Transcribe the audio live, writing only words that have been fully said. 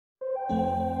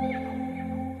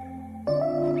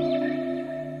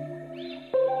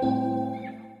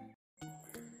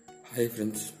Hi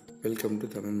friends, welcome to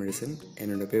Tamil Medicine.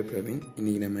 என்னோட பேர் பிரவீன்.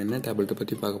 இன்னைக்கு நம்ம என்ன டேப்லெட்டை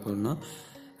பற்றி பார்க்க போகிறோம்னா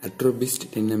atorbest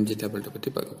 10 mg டேப்லெட்டை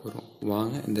பற்றி பார்க்க போகிறோம்.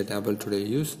 வாங்க இந்த டேப்லெட்டோட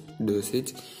யூஸ்,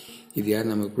 டோசேஜ், இது யார்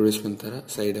நமக்கு ப்ரொடியூஸ் பண்ணி தர,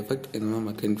 சைடு எஃபெக்ட், இந்த மாதிரி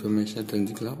மற்ற இன்ஃபர்மேஷனை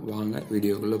தெரிஞ்சுக்கலாம். வாங்க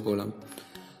வீடியோக்குள்ளே போகலாம்.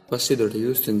 ஃபர்ஸ்ட் இதோட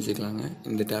யூஸ் தெரிஞ்சுக்கலாங்க.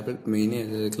 இந்த டேப்லெட்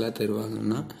மெயினாக எதுக்கெல்லாம்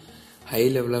தருவாங்கன்னா ஹை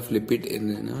லெவல் ஆஃப் லிப்பிட்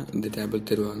இருந்ததுன்னா இந்த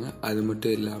டேப்லெட் தருவாங்க. அது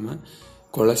மட்டும் இல்லாமல்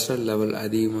கொலஸ்ட்ரால் லெவல்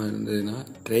அதிகமாக இருந்ததுன்னா,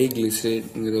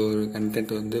 ட்ரைக்ளிசரைடுங்கிற ஒரு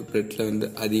கண்டென்ட் பிளட்டில்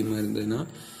அதிகமாக இருந்ததுன்னா,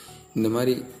 இந்த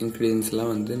மாதிரி இன்க்ரீடியன்ஸ்லாம்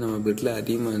நம்ம பிளட்டில்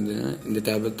அதிகமாக இருந்ததுன்னா இந்த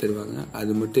டேப்லெட் தருவாங்க.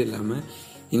 அது மட்டும் இல்லாமல்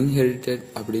இன்ஹெரிட்டட்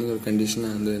அப்படிங்கிற ஒரு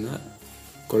கண்டிஷனாக இருந்ததுன்னா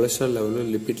கொலஸ்ட்ரால் லெவலும்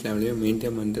லிப்பிட் லெவலையும்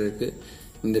மெயின்டைன் பண்ணுறதுக்கு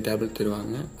இந்த டேப்லெட்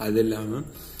தருவாங்க. அது இல்லாமல்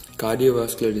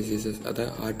கார்டியோவாஸ்குலர் டிசீசஸ், அதாவது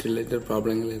ஹார்ட் ரிலேட்டட்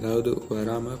ப்ராப்ளங்கள் ஏதாவது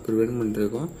வராமல் ப்ரிவென்ட்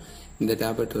பண்ணுறதுக்கும் இந்த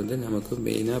டேப்லெட் நமக்கு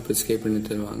மெயினாக ப்ரிஸ்கிரைப் பண்ணி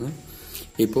தருவாங்க.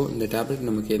 இப்போது இந்த டேப்லெட்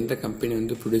நமக்கு எந்த கம்பெனி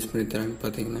ப்ரொடியூஸ் பண்ணி தரான்னு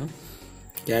பார்த்தீங்கன்னா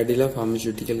கேடிலா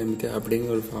ஃபார்மசூட்டிக்கல் லிமிடெட்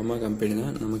அப்படிங்கிற ஒரு ஃபார்மா கம்பெனி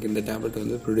தான் நமக்கு இந்த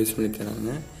டேப்லெட் ப்ரொடியூஸ் பண்ணி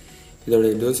தராங்க. இதோட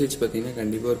டோசேஜ் பார்த்தீங்கன்னா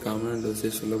கண்டிப்பாக ஒரு காமனான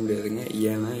டோசேஜ் சொல்ல முடியாதுங்க.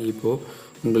 ஏன்னா இப்போது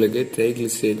உங்களுக்கு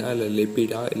ட்ரைக்ளிசரைடா இல்லை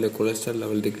லிப்பிடா இல்லை கொலஸ்ட்ரால்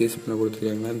லெவல் டிக்ரீஸ் பண்ண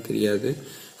கொடுத்துருக்காங்களான்னு தெரியாது.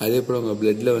 அதே போல் உங்கள்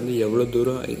பிளட்டில் எவ்வளோ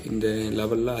தூரம் இந்த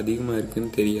லெவலில் அதிகமாக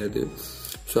இருக்குதுன்னு தெரியாது.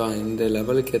 ஸோ இந்த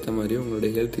லெவலுக்கு ஏற்ற மாதிரி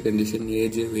உங்களுடைய ஹெல்த் கண்டிஷன்,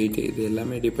 ஏஜ், வெயிட், இது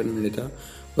எல்லாமே டிபெண்ட் பண்ணி தான்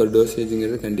ஒரு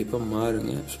டோசேஜுங்கிறது கண்டிப்பாக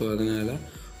மாறுங்க. ஸோ அதனால்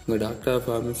உங்கள் டாக்டர்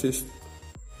ஃபார்மசிஸ்ட்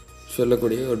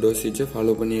சொல்லக்கூடிய ஒரு டோசேஜை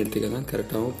ஃபாலோ பண்ணி எடுத்துக்கங்க.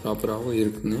 கரெக்டாகவும் ப்ராப்பராகவும்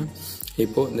இருக்குங்க.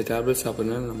 இப்போது இந்த டேப்லெட்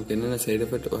சாப்பிட்றதுனால நமக்கு என்னென்ன சைடு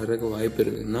எஃபெக்ட் வர்றதுக்கு வாய்ப்பு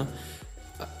இருக்குதுன்னா,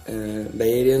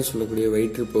 டயரியான்னு சொல்லக்கூடிய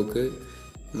வயிற்றுப்போக்கு,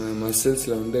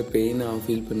 மசில்ஸில் பெயினாக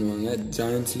ஃபீல் பண்ணுவாங்க,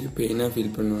 ஜாயின்ஸ்லேயும் பெயினாக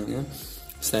ஃபீல் பண்ணுவாங்க,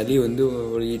 சளி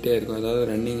ஒழிகிட்டே இருக்கும், அதாவது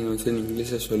ரன்னிங்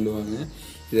இங்கிலீஷில் சொல்லுவாங்க.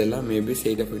 இதெல்லாம் மேபி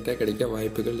சைடு எஃபெக்டாக கிடைக்க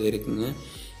வாய்ப்புகள் இருக்குங்க.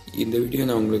 இந்த வீடியோ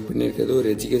நான் உங்களுக்கு பண்ணியிருக்கிறது ஒரு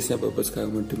எஜுகேஷனல்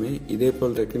பர்பஸ்க்காக மட்டுமே. இதே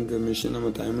போல் இருக்க இன்ஃபர்மேஷன்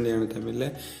நம்ம தமிழில்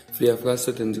ஃப்ரீ ஆஃப்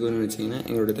காஸ்ட்டு தெரிஞ்சுக்கணும்னு நினச்சிங்கன்னா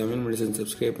எங்களோட தமிழ் மெடிசன்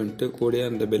சப்ஸ்கிரைப் பண்ணிட்டு கூட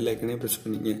அந்த பெல் ஐக்கனே ப்ரெஸ்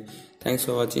பண்ணிங்க. தேங்க்ஸ்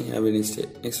ஃபார் வாட்சிங். Have a nice day.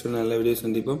 Next ஒரு நல்ல வீடியோ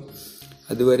சந்திப்போம்.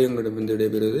 அதுவரை உங்களோட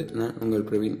விடைபெறுவது நான் உங்கள்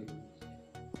பிரவீன்.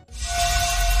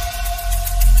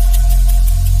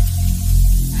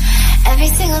 Every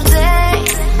single day